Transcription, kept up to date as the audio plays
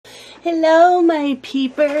Hello, my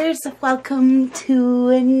peepers. Welcome to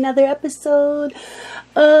another episode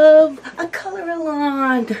of A Color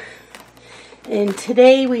Along. And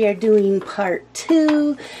today we are doing part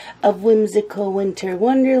 2 of Whimsical Winter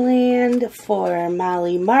Wonderland for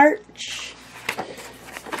Molly March.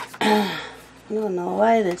 I don't know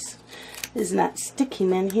why this is not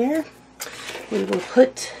sticking in here. We will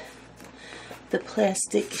put the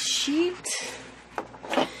plastic sheet.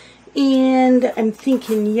 And I'm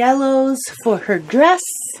thinking yellows for her dress.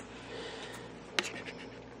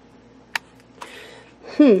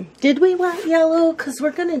 Did we want yellow? Because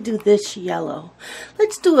we're going to do this yellow.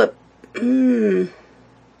 Let's do it.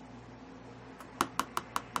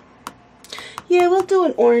 Yeah, we'll do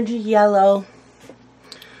an orangey yellow.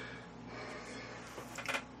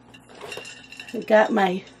 I got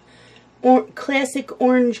my classic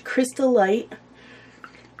orange crystal light.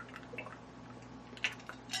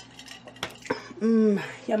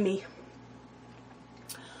 Yummy.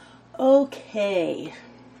 Okay.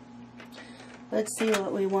 Let's see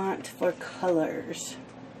what we want for colors.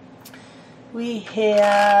 We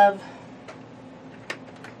have...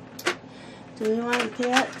 Do we want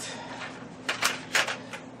that?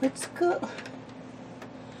 Let's go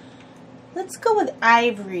with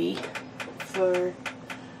ivory for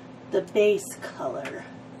the base color.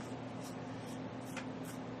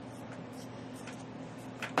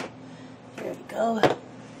 There we go.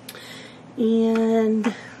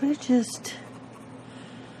 And we're just...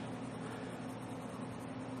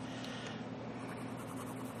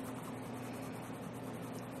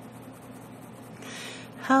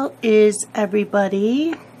 How is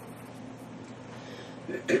everybody?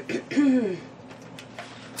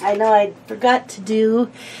 I know I forgot to do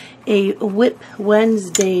a Whip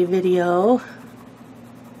Wednesday video.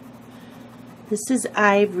 This is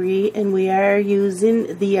ivory, and we are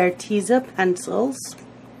using the Arteza pencils.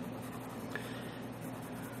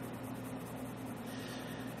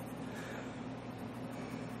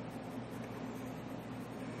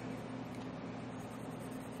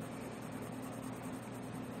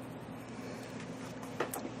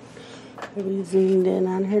 We zoomed in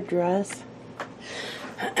on her dress.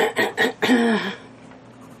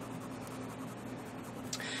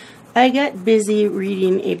 I got busy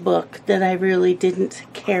reading a book that I really didn't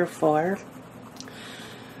care for.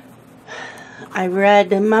 I read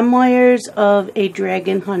The Memoirs of a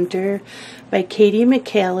Dragon Hunter by Katie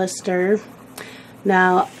McAllister.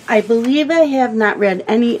 Now, I believe I have not read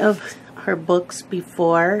any of her books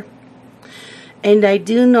before. And I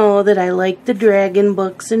do know that I like the dragon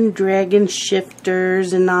books and dragon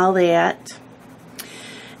shifters and all that.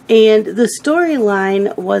 And the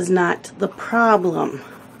storyline was not the problem.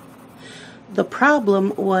 The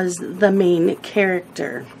problem was the main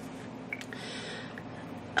character.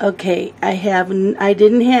 Okay,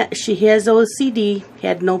 she has OCD,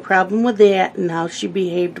 had no problem with that, and how she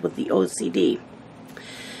behaved with the OCD.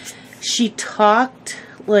 She talked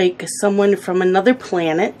like someone from another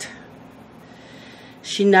planet.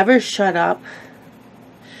 She never shut up.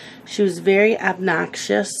 She was very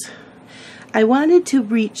obnoxious. I wanted to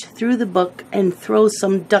reach through the book and throw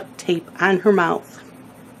some duct tape on her mouth.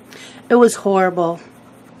 It was horrible.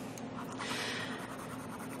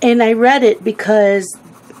 And I read it because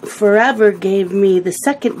Forever gave me the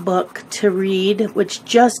second book to read, which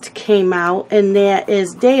just came out, and that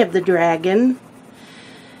is Day of the Dragon.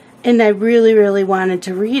 And I really, really wanted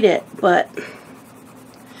to read it, but...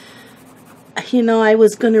 You know, I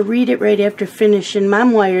was going to read it right after finishing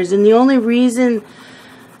Memoirs, and the only reason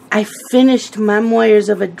I finished Memoirs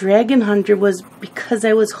of a Dragon Hunter was because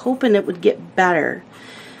I was hoping it would get better.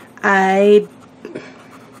 I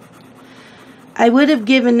would have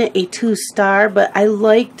given it a 2-star, but I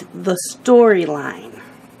liked the storyline.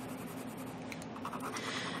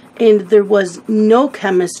 And there was no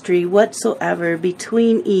chemistry whatsoever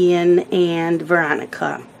between Ian and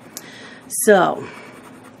Veronica. So...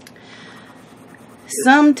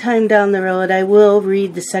 sometime down the road I will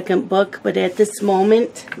read the second book, but at this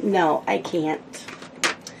moment, no, I can't.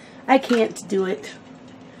 I can't do it.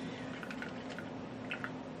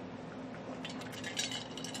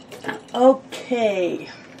 Okay.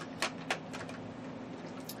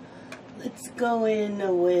 Let's go in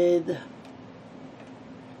with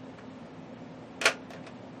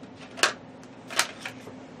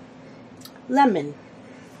lemon.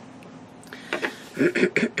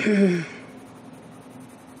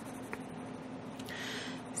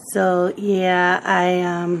 So, yeah,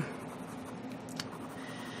 I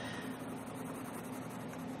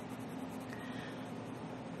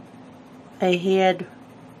had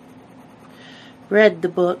read the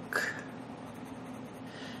book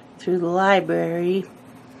through the library,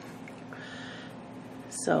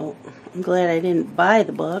 So I'm glad I didn't buy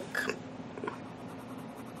the book.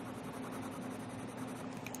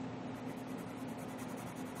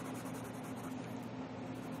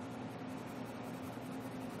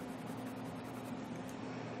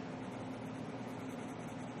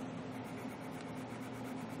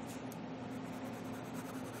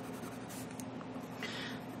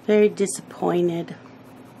 Very disappointed.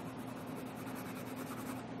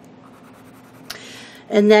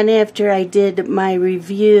 And then after I did my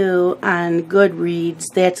review on Goodreads,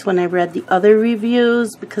 that's when I read the other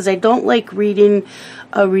reviews, because I don't like reading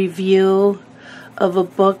a review of a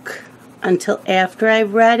book until after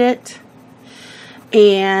I've read it.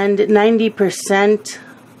 And 90%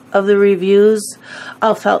 of the reviews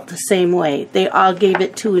all felt the same way. They all gave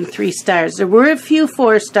it 2 and 3 stars. There were a few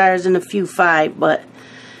 4 stars and a few 5, but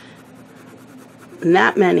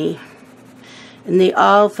not many. And they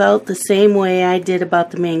all felt the same way I did about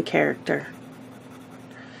the main character.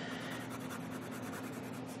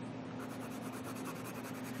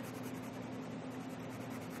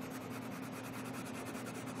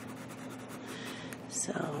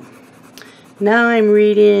 So now I'm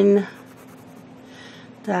reading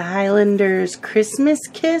The Highlander's Christmas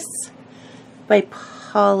Kiss by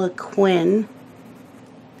Paula Quinn.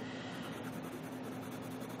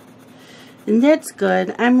 And that's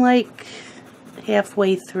good. I'm like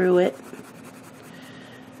halfway through it.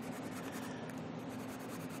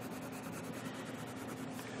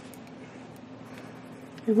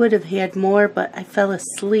 I would have had more, but I fell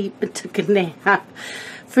asleep and took a nap.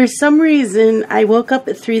 For some reason, I woke up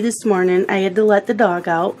at 3 this morning. I had to let the dog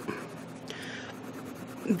out.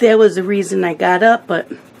 That was the reason I got up,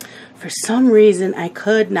 but for some reason, I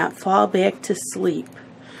could not fall back to sleep.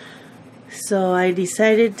 So I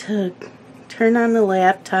decided to turn on the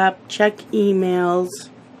laptop, check emails.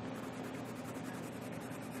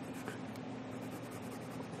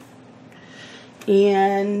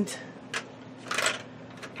 And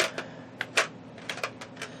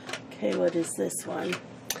okay, what is this one?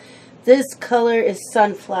 This color is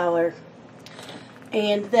Sunflower.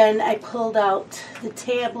 And then I pulled out the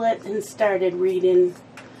tablet and started reading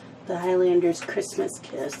The Highlander's Christmas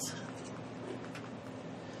Kiss,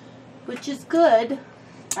 which is good.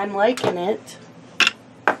 I'm liking it.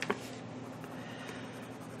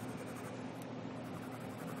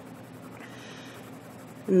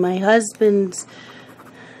 And my husband's,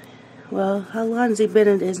 well, how long has he been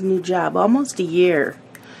at his new job? Almost a year.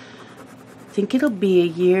 I think it'll be a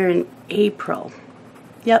year in April.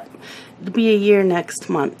 Yep, it'll be a year next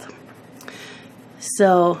month.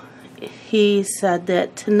 So he said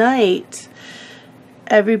that tonight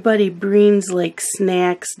everybody brings like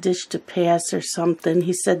snacks, dish to pass or something.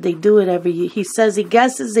 He said they do it every year. He says he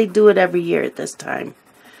guesses they do it every year at this time.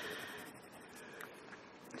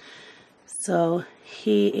 So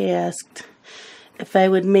he asked if I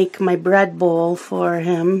would make my bread bowl for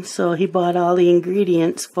him. So he bought all the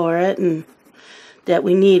ingredients for it and that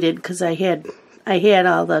we needed, because I had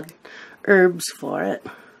all the herbs for it.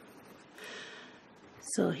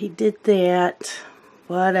 So he did that,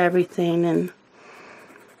 bought everything, and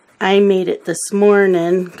I made it this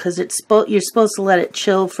morning because you're supposed to let it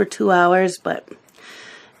chill for 2 hours, but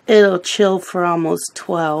it'll chill for almost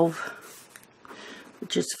 12,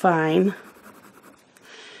 which is fine.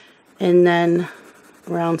 And then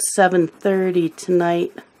around 7:30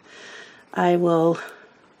 tonight, I will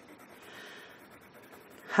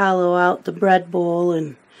hollow out the bread bowl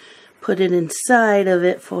and put it inside of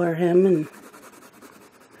it for him and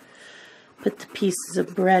put the pieces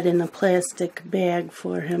of bread in a plastic bag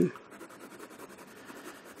for him.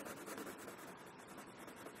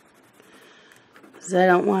 Because I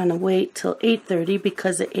don't want to wait till 8:30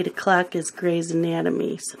 because at 8 o'clock is Grey's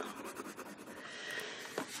Anatomy. So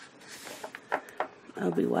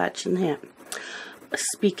I'll be watching that.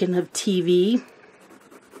 Speaking of TV,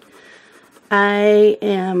 I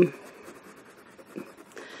am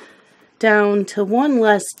down to one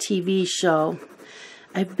less TV show.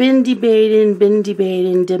 I've been debating,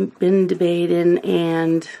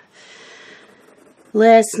 and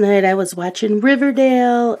last night I was watching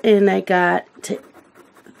Riverdale, and I got to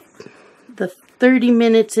the 30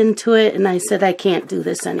 minutes into it, and I said, I can't do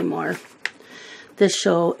this anymore. This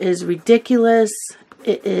show is ridiculous.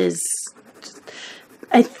 It is,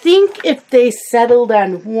 I think if they settled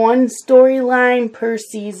on one storyline per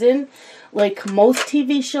season, like most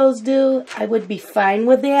TV shows do, I would be fine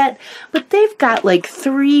with that. But they've got like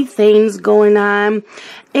 3 things going on.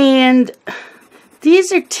 And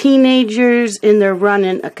these are teenagers and they're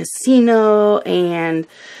running a casino and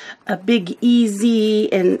a Big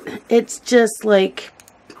Easy. And it's just like,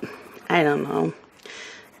 I don't know.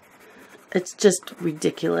 It's just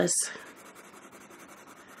ridiculous.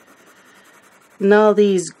 And all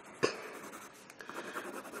these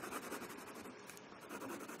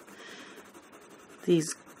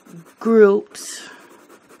groups.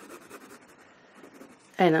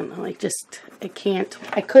 I don't know,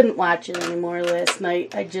 I couldn't watch it anymore last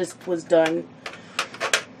night. I just was done.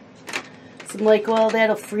 So I'm like, well,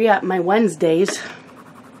 that'll free up my Wednesdays.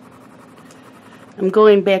 I'm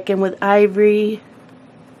going back in with Ivory.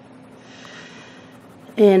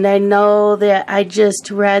 And I know that I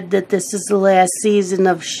just read that this is the last season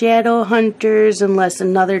of Shadowhunters unless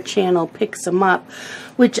another channel picks them up.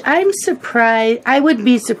 Which I'm surprised. I would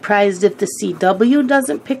be surprised if the CW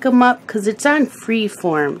doesn't pick them up because it's on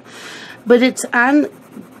Freeform. But it's on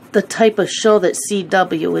the type of show that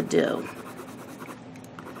CW would do.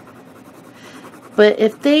 But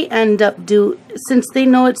if they end up since they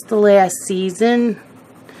know it's the last season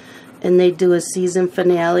and they do a season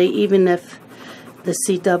finale, even if the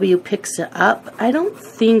CW picks it up, I don't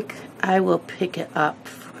think I will pick it up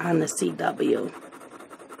on the CW.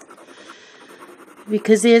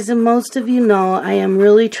 Because as most of you know, I am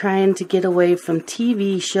really trying to get away from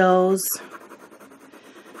TV shows.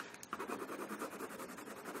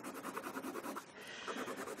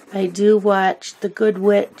 I do watch The Good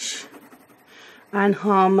Witch on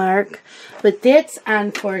Hallmark, but that's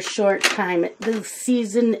on for a short time. The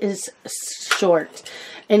season is short.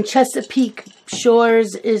 And Chesapeake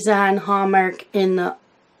Shores is on Hallmark in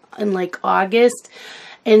like August,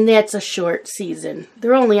 and that's a short season.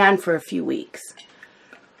 They're only on for a few weeks.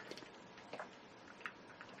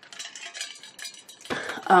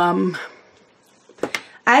 I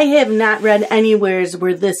have not read anywhere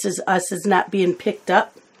where This Is Us is not being picked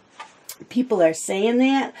up. People are saying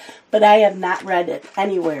that, but I have not read it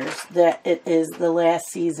anywhere that it is the last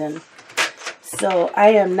season. So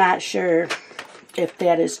I am not sure if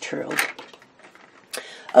that is true.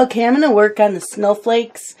 Okay, I'm going to work on the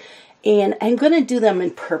snowflakes, and I'm going to do them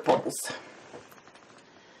in purples.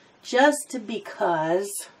 Just because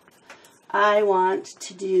I want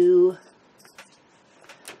to do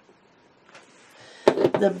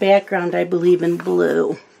the background, I believe, in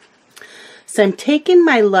blue. So I'm taking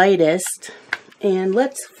my lightest, and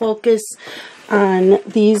let's focus on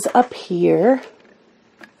these up here.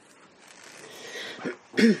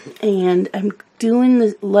 And I'm doing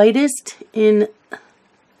the lightest in,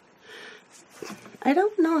 I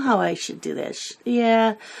don't know how I should do this.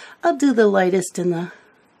 Yeah, I'll do the lightest in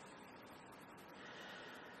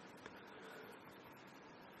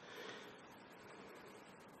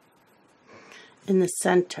the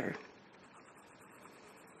center.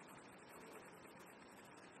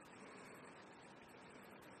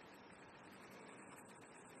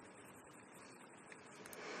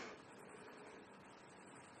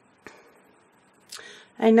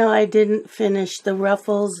 I know I didn't finish the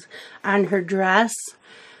ruffles on her dress.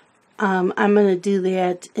 I'm going to do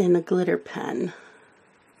that in a glitter pen.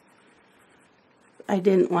 I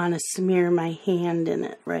didn't want to smear my hand in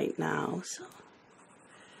it right now. So.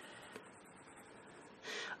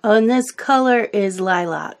 Oh, and this color is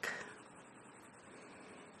lilac.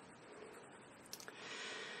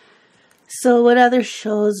 So what other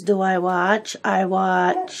shows do I watch? I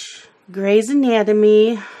watch Grey's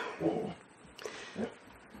Anatomy.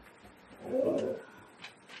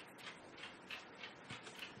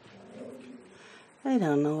 I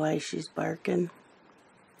don't know why she's barking.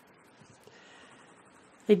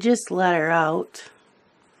 I just let her out.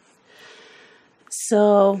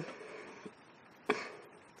 So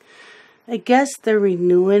I guess they're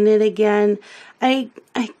renewing it again. I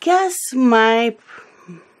guess my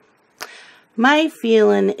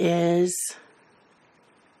feeling is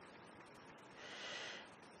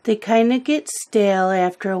they kind of get stale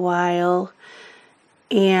after a while.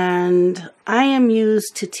 And I am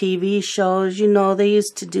used to TV shows. You know, they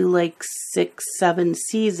used to do like 6, 7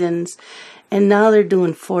 seasons. And now they're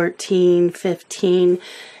doing 14, 15.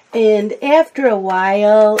 And after a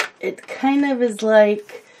while, it kind of is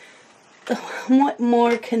like, what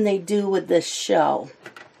more can they do with this show?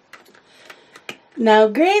 Now,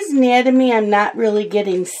 Grey's Anatomy, I'm not really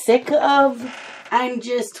getting sick of. I'm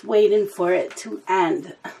just waiting for it to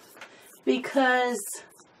end. Because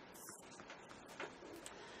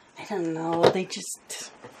I don't know, they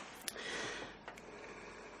just...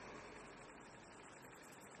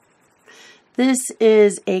 This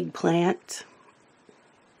is Eggplant.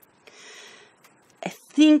 I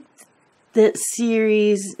think that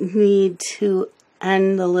series need to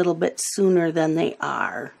end a little bit sooner than they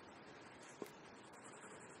are.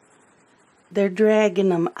 They're dragging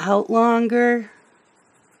them out longer.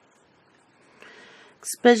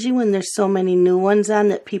 especially when there's so many new ones on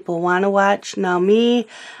that people want to watch. Now me,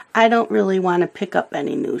 I don't really want to pick up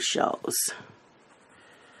any new shows.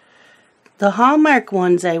 The Hallmark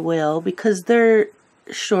ones I will, because they're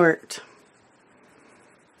short.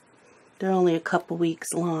 They're only a couple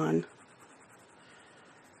weeks long.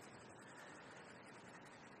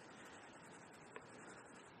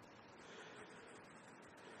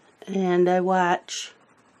 And I watch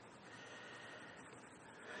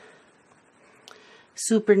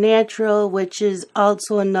Supernatural, which is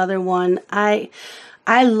also another one. I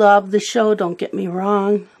love the show, don't get me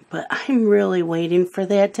wrong, but I'm really waiting for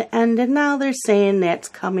that to end. And now they're saying that's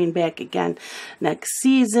coming back again next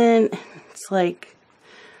season. It's like,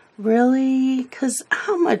 really? Because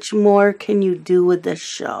how much more can you do with this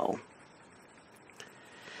show?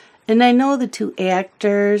 And I know the two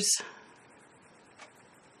actors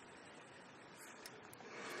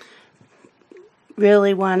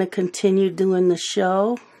really want to continue doing the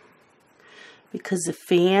show because the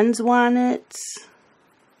fans want it.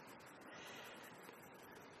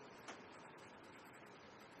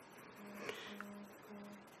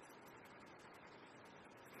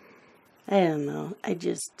 I don't know. I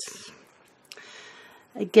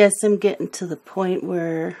guess I'm getting to the point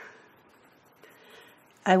where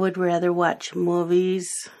I would rather watch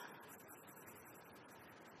movies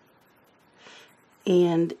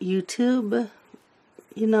and YouTube.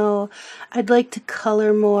 You know, I'd like to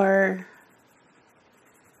color more.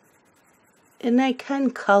 And I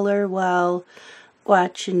can color while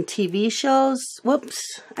watching TV shows.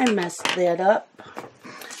 Whoops, I messed that up.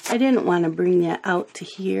 I didn't want to bring that out to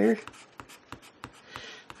here.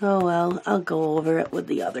 Oh well, I'll go over it with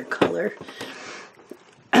the other color.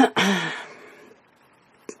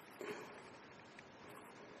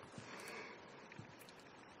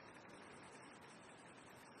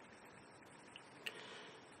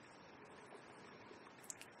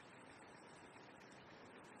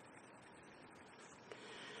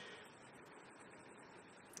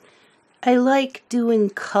 I like doing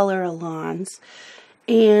color alongs,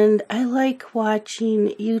 and I like watching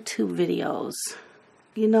YouTube videos.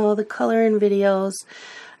 You know, the coloring videos.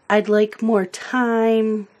 I'd like more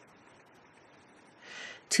time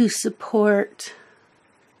to support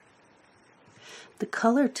the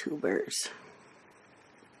color tubers.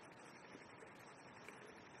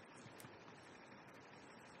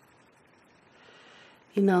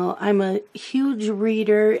 You know, I'm a huge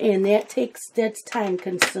reader, and that's time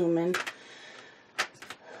consuming.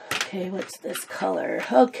 Okay, what's this color?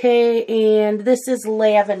 Okay, and this is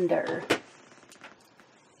lavender.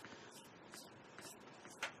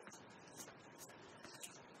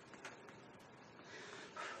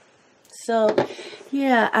 So,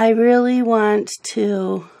 yeah, I really want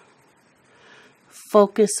to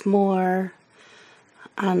focus more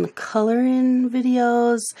on the coloring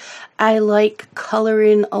videos. I like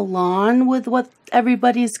coloring along with what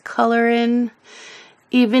everybody's coloring,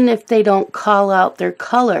 even if they don't call out their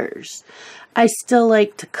colors. I still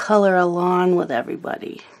like to color along with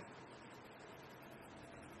everybody.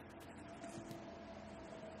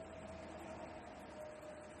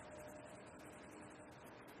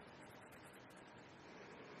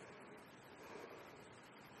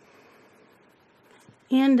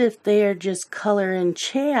 And if they are just coloring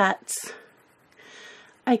chats,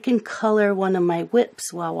 I can color one of my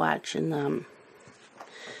whips while watching them.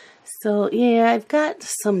 So yeah, I've got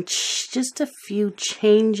just a few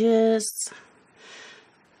changes.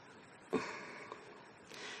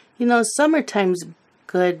 You know, summertime's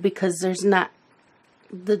good because there's not,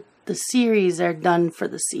 the series are done for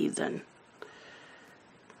the season.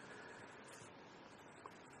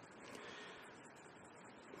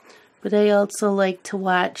 But I also like to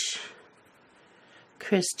watch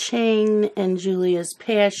Chris Chang and Julia's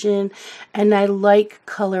Passion, and I like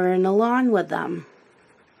coloring along with them.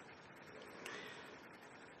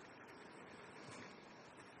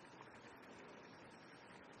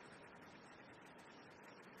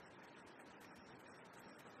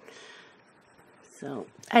 So,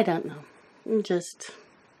 I don't know.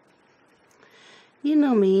 You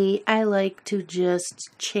know me, I like to just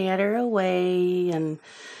chatter away, and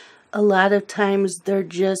a lot of times they're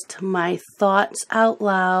just my thoughts out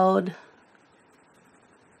loud.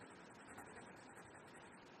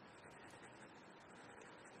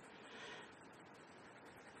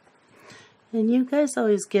 And you guys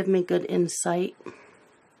always give me good insight.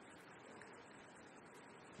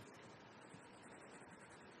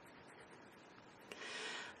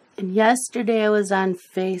 And yesterday I was on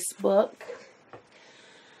Facebook,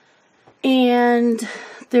 and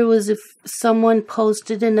there was someone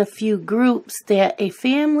posted in a few groups that a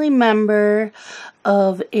family member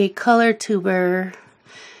of a color tuber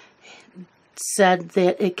said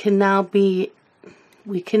that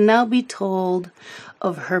we can now be told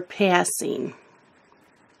of her passing.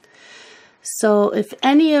 So if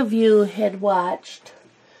any of you had watched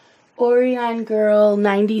Orion Girl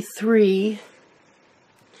 93,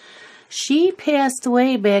 she passed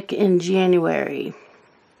away back in January.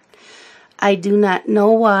 I do not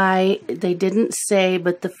know why. They didn't say,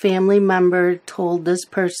 but the family member told this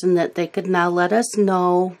person that they could now let us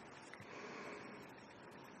know.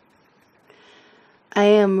 I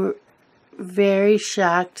am very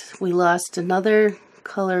shocked. We lost another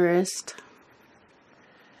colorist.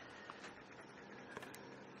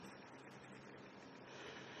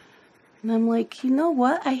 And I'm like, you know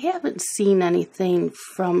what? I haven't seen anything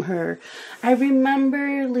from her. I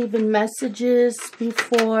remember leaving messages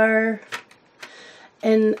before.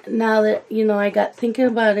 And now that, I got thinking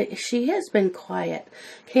about it, she has been quiet.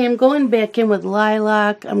 Okay, I'm going back in with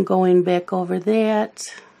Lilac. I'm going back over that.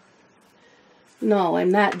 No, I'm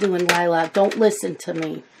not doing Lilac. Don't listen to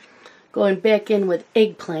me. Going back in with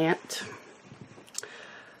Eggplant.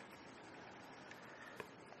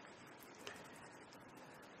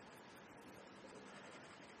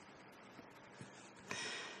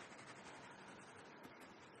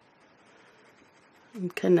 I'm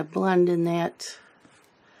kind of blending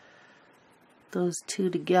those two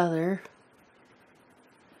together.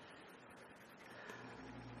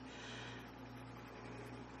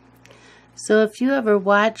 So if you ever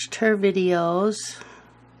watched her videos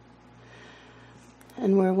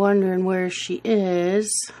and were wondering where she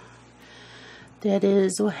is, that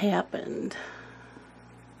is what happened.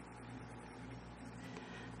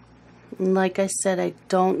 And like I said, I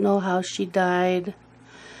don't know how she died.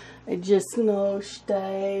 I just know she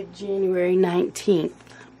died January 19th.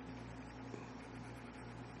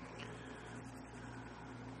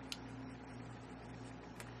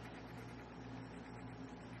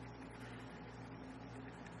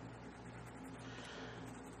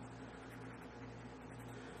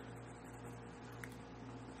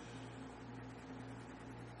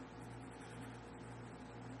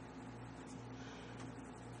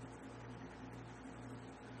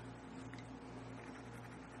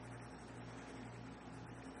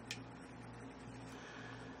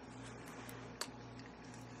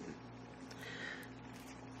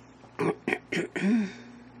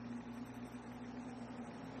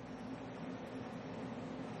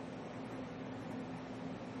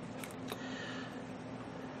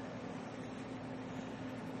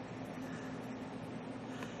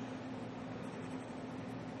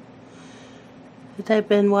 I've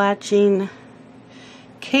been watching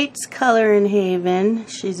Kate's Coloring Haven.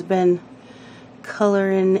 She's been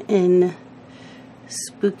coloring in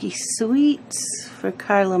Spooky Sweets for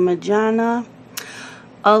Carla Majana.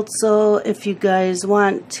 Also, if you guys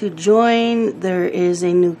want to join, there is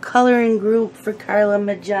a new coloring group for Carla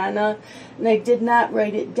Majana, and I did not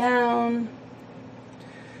write it down,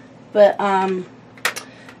 but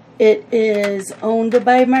it is owned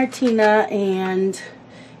by Martina, and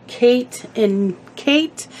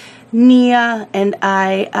Kate, Nia, and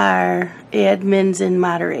I are admins and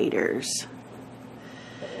moderators.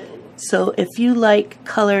 So if you like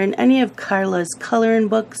coloring any of Carla's coloring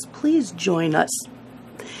books, please join us.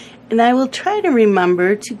 And I will try to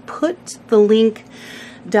remember to put the link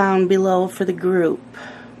down below for the group.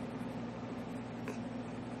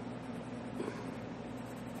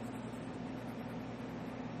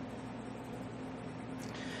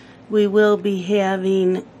 We will be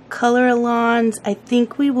having color-alongs. I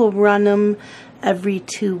think we will run them every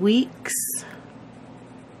 2 weeks.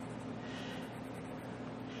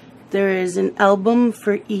 There is an album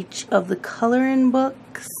for each of the coloring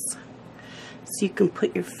books, so you can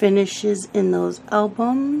put your finishes in those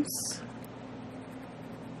albums.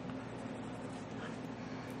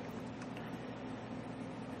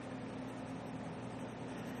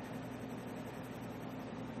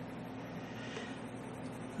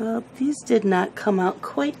 Well, these did not come out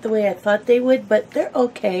quite the way I thought they would, but they're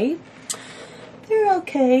okay. They're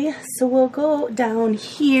okay. So we'll go down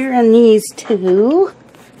here on these two.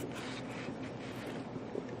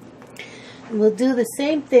 We'll do the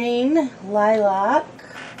same thing, Lilac.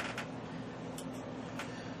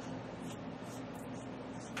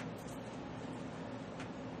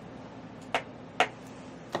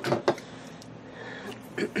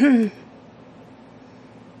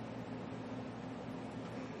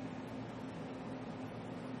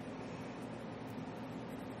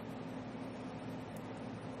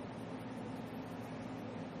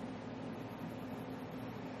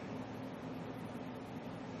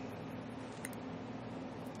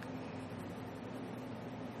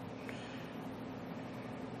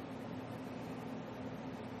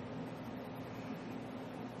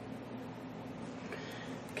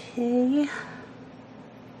 Okay.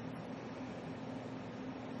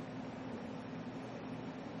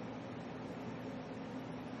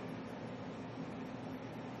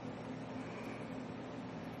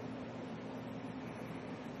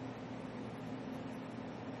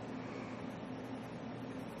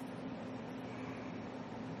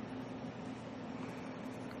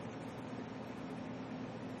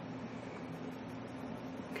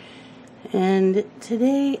 And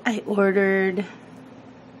today I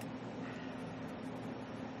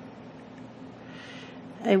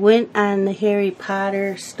went on the Harry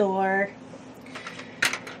Potter store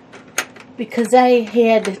because I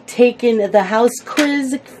had taken the house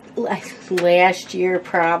quiz last year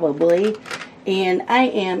probably, and I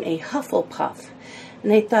am a Hufflepuff.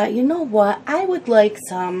 And I thought, you know what, I would like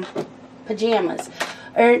some pajamas.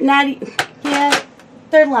 Or not, yeah,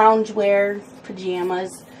 they're loungewear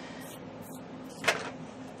pajamas.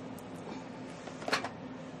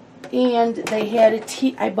 And they had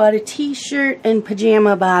I bought a t-shirt and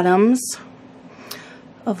pajama bottoms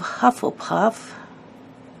of Hufflepuff.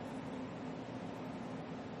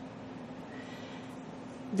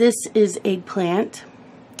 This is eggplant.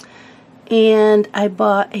 And I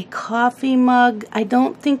bought a coffee mug. I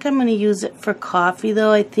don't think I'm going to use it for coffee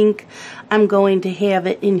though. I think I'm going to have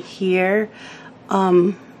it in here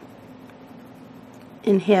and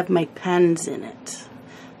have my pens in it.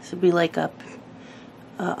 This would be like a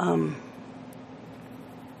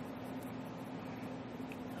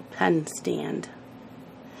pen stand.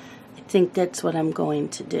 I think that's what I'm going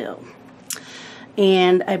to do.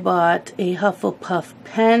 And I bought a Hufflepuff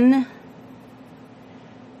pen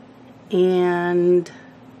and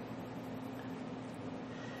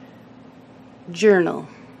journal.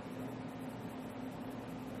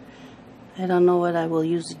 I don't know what I will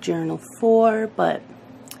use a journal for, but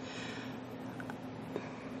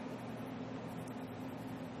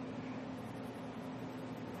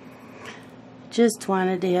just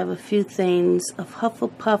wanted to have a few things of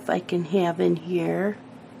Hufflepuff I can have in here.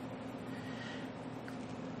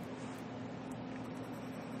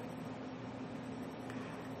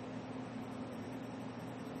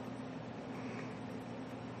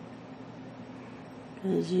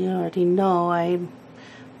 As you already know, I've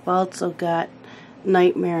also got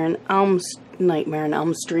Nightmare on Elm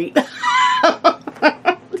Street.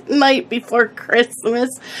 Night Before Christmas.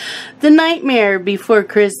 The Nightmare Before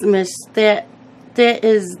Christmas, that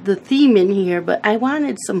is the theme in here, but I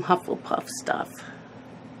wanted some Hufflepuff stuff.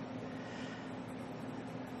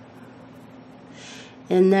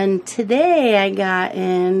 And then today I got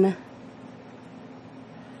in,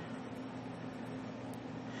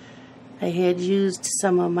 I had used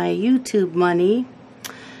some of my YouTube money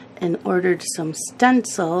and ordered some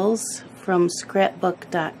stencils from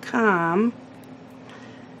scrapbook.com.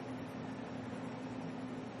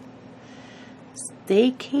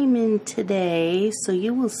 They came in today, so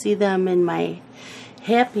you will see them in my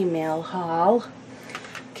Happy Mail haul.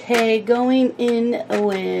 Okay, going in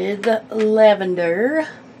with lavender.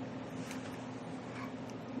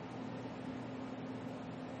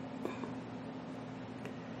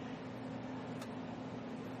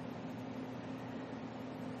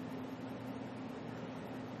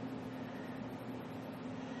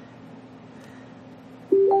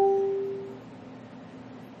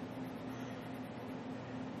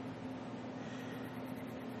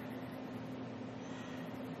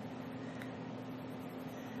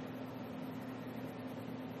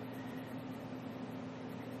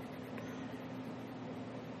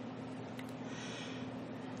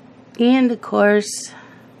 And of course,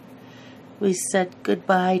 we said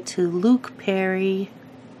goodbye to Luke Perry.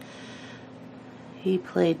 He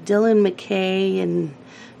played Dylan McKay in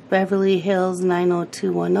Beverly Hills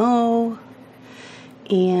 90210.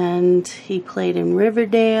 And he played in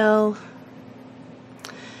Riverdale.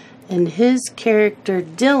 And his character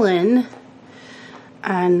Dylan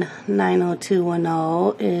on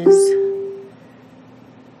 90210 is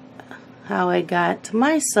how I got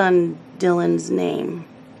my son Dylan's name.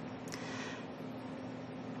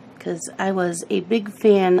 Because I was a big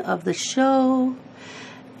fan of the show,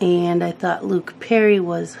 and I thought Luke Perry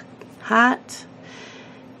was hot,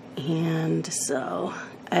 and so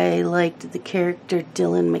I liked the character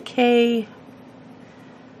Dylan McKay.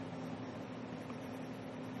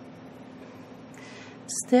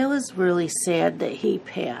 So that was really sad that he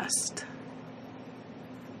passed.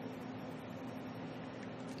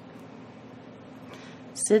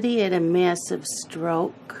 Said he had a massive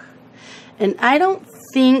stroke, and I don't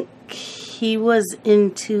think he was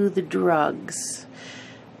into the drugs.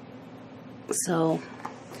 So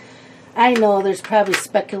I know there's probably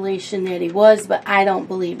speculation that he was, but I don't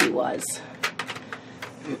believe he was.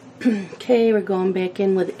 Okay, we're going back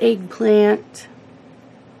in with eggplant.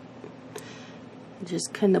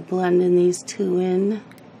 Just kind of blending these two in.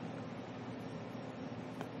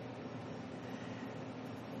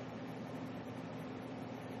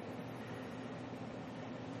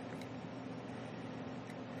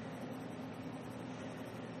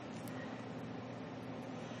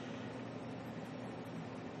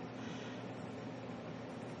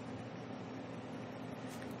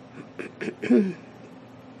 I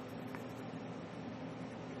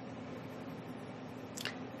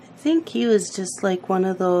think he was just like one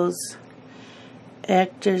of those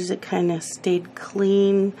actors that kind of stayed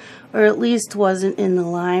clean, or at least wasn't in the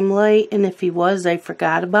limelight, and if he was, I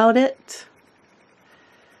forgot about it.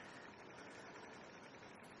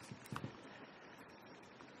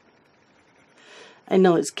 I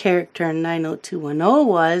know his character in 90210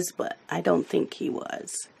 was, but I don't think he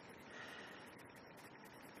was.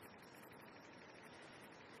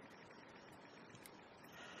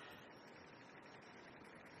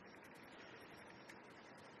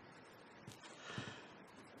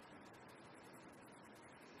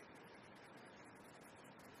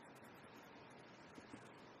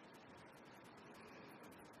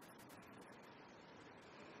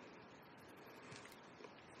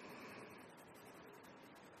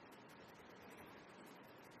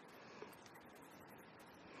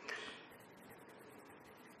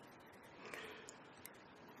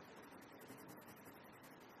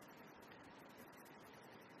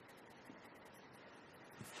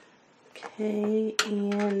 Okay,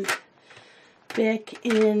 and back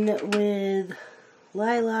in with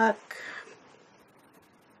lilac.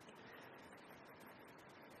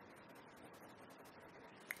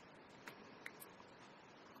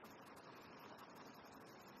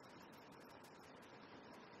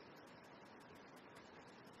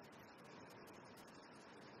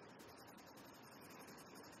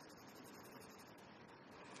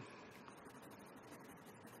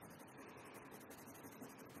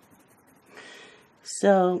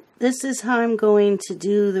 So this is how I'm going to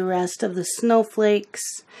do the rest of the snowflakes.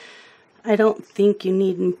 I don't think you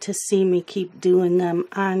need to see me keep doing them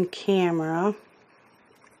on camera.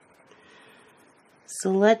 So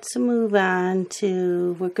let's move on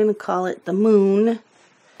to, we're going to call it the moon,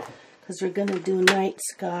 because we're going to do night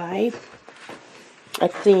sky, I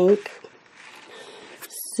think.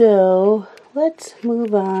 So let's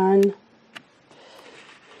move on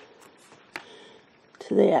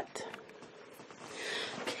to that.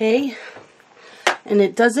 Okay, and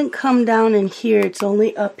it doesn't come down in here, it's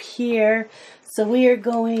only up here. So we are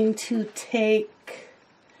going to take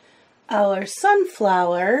our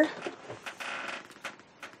sunflower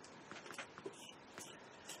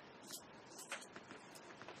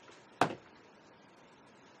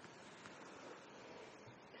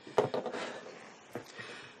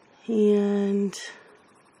and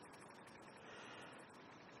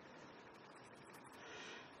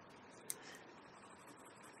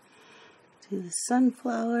do the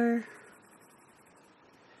sunflower.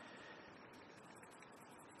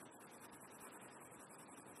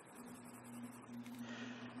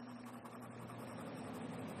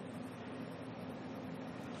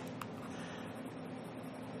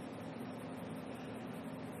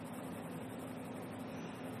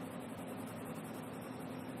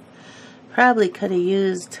 Probably could have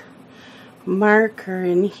used marker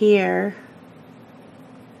in here.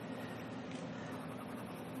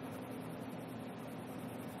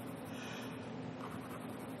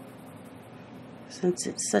 Since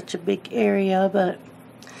it's such a big area, but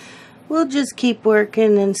we'll just keep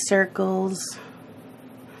working in circles,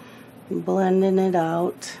 blending it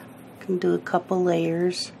out. Can do a couple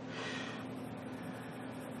layers.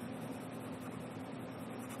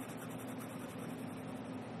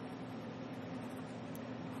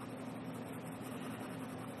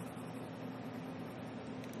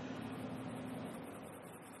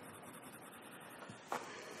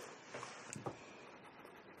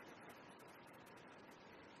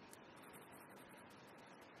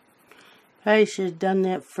 I should have done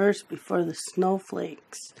that first before the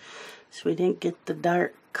snowflakes, so we didn't get the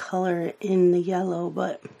dark color in the yellow,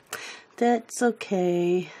 but that's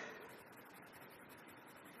okay.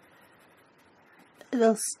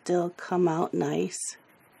 It'll still come out nice.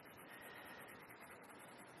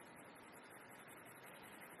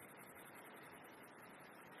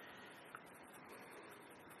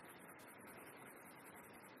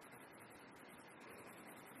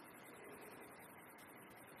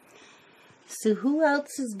 So who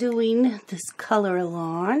else is doing this color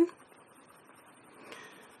along?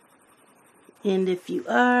 And if you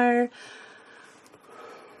are,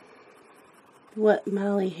 what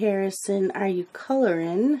Molly Harrison are you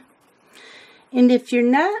coloring? And if you're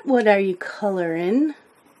not, what are you coloring?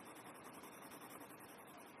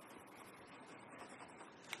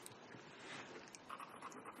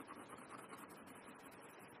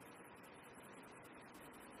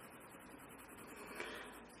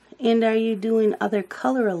 And are you doing other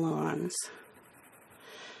color alongs?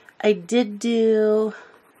 I did do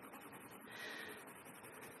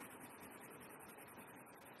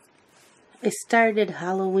I started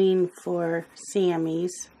Halloween for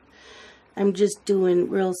Sammy's. I'm just doing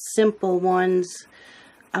real simple ones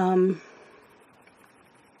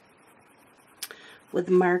with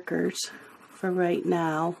markers for right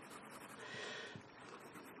now.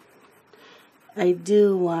 I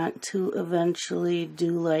do want to eventually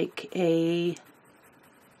do like a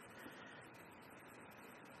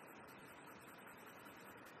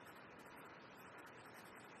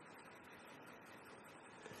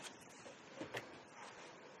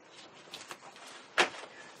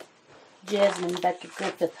Jasmine Beckett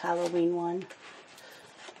Griffith Halloween one.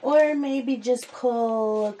 Or maybe just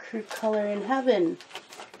pull a Crew Color in Heaven.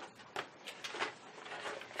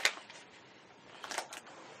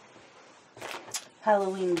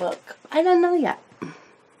 Halloween book. I don't know yet.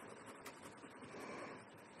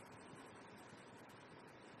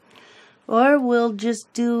 Or we'll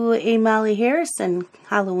just do a Molly Harrison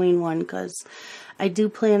Halloween one, because I do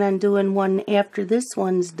plan on doing one after this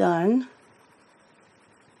one's done.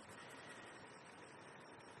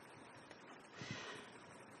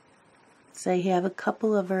 So I have a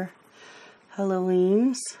couple of her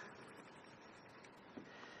Halloweens.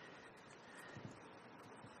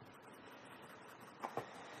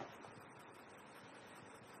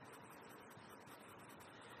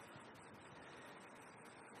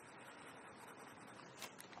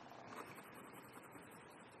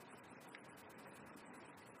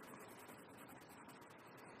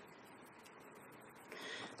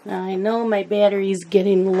 Now I know my battery's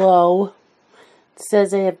getting low. It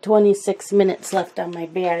says I have 26 minutes left on my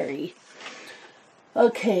battery.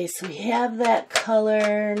 Okay, so we have that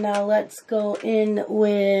color. Now let's go in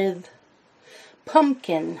with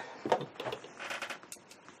pumpkin.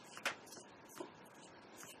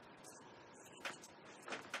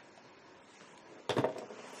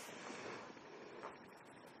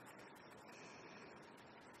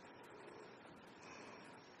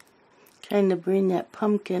 Trying to bring that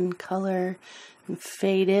pumpkin color and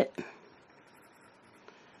fade it.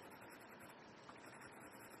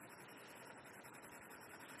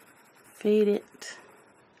 Fade it.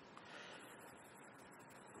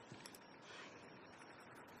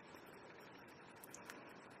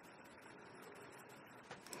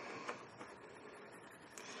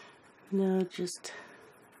 No, just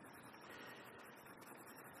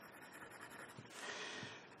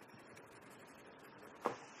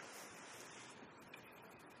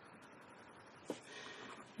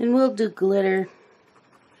and we'll do glitter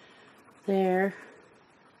there.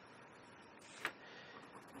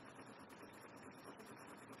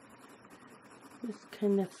 Just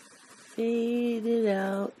kind of fade it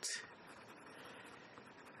out.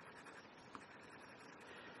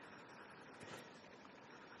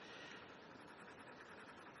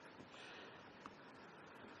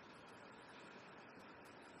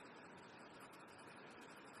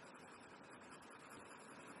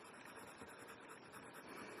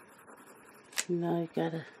 Now I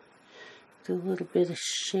gotta do a little bit of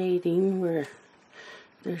shading where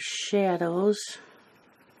there's shadows.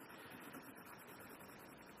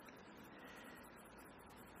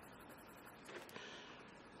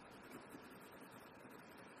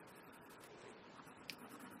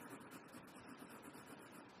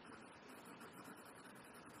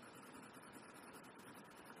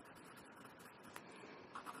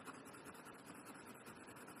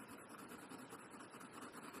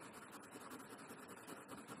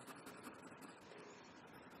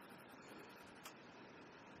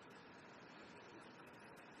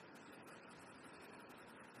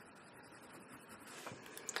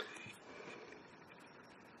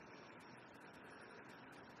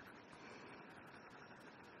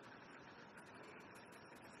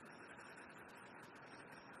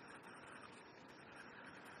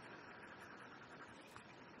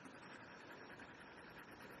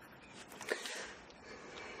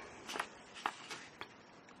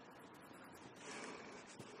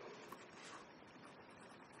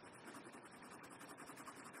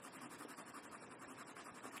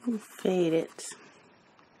 And fade it.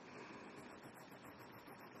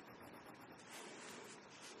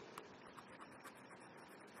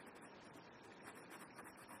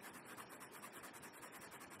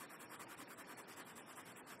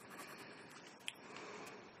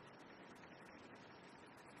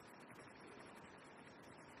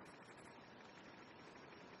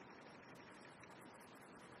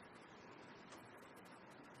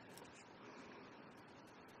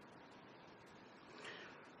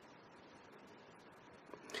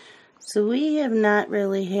 So we have not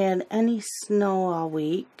really had any snow all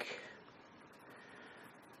week.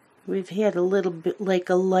 We've had a little bit like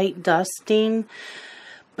a light dusting,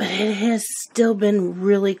 but it has still been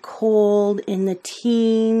really cold in the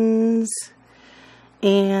teens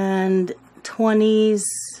and 20s.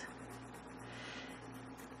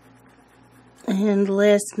 And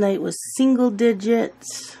last night was single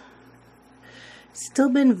digits. Still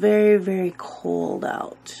been very, very cold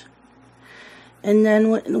out. And then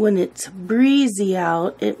when it's breezy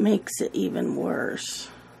out, it makes it even worse.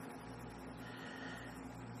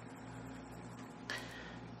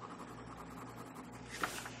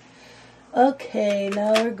 Okay,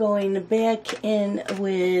 now we're going back in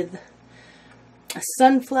with a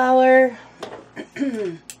sunflower.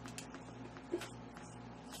 And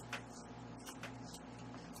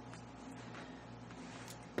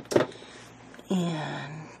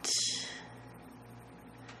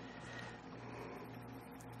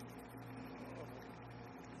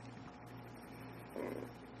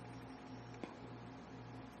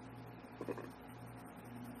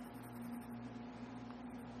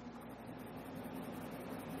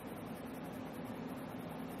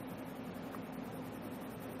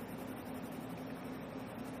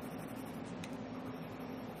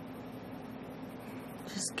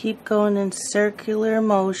just keep going in circular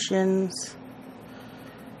motions.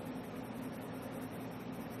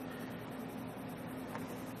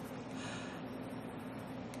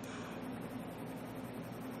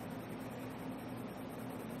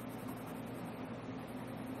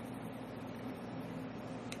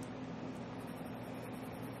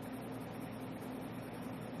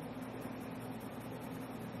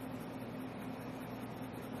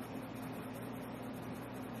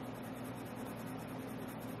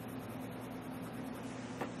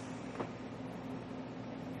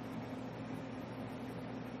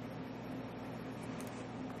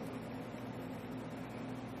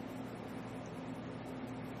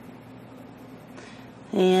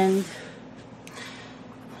 And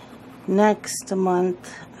next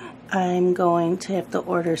month I'm going to have to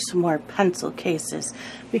order some more pencil cases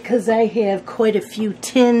because I have quite a few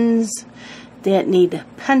tins that need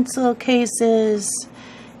pencil cases,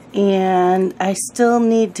 and I still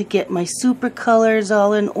need to get my super colors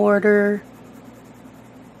all in order.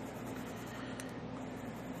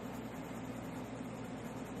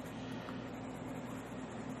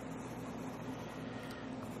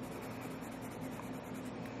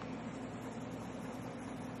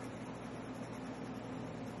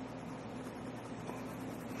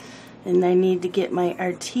 And I need to get my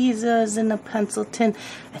Artezas in a pencil tin.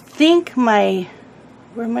 I think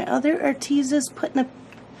were my other Artezas put in a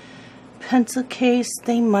pencil case?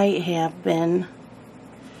 They might have been.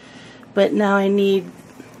 But now I need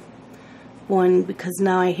one because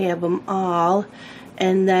now I have them all.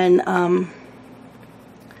 And then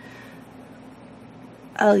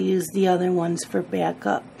I'll use the other ones for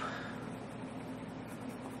backup.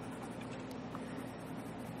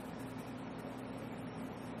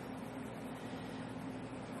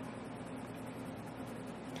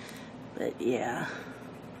 But yeah,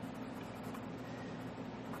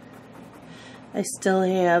 I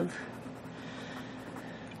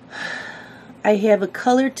have a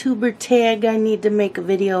color tuber tag I need to make a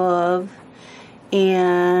video of,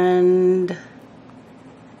 and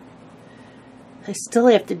I still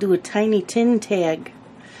have to do a tiny tin tag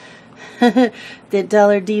that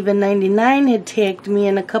Dollar Diva 99 had tagged me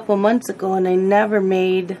in a couple months ago, and I never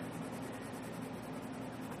made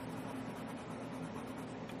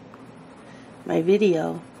my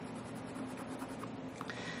video.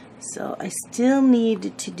 So I still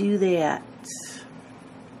need to do that.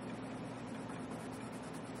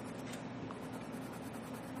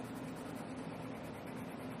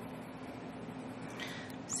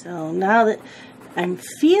 So now that I'm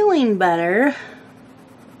feeling better,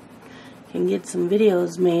 I can get some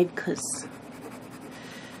videos made, because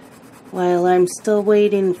while I'm still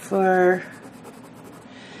waiting for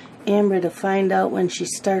Amber to find out when she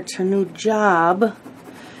starts her new job,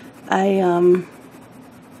 I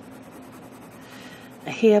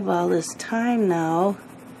have all this time now.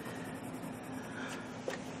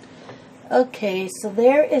 Okay, so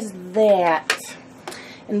there is that.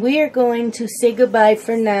 And we are going to say goodbye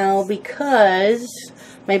for now because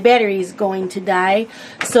my battery is going to die.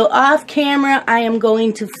 So off camera, I am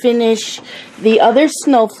going to finish the other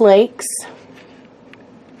snowflakes.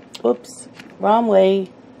 Oops, wrong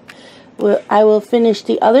way. I will finish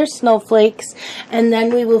the other snowflakes, and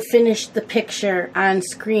then we will finish the picture on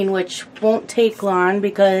screen, which won't take long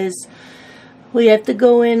because We have to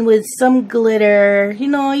go in with some glitter. You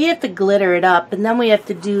know, you have to glitter it up, and then we have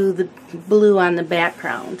to do the blue on the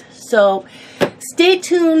background. So stay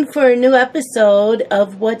tuned for a new episode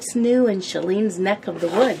of What's New in Shalene's Neck of the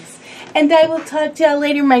Woods. And I will talk to y'all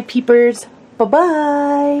later, my peepers.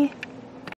 Bye-bye.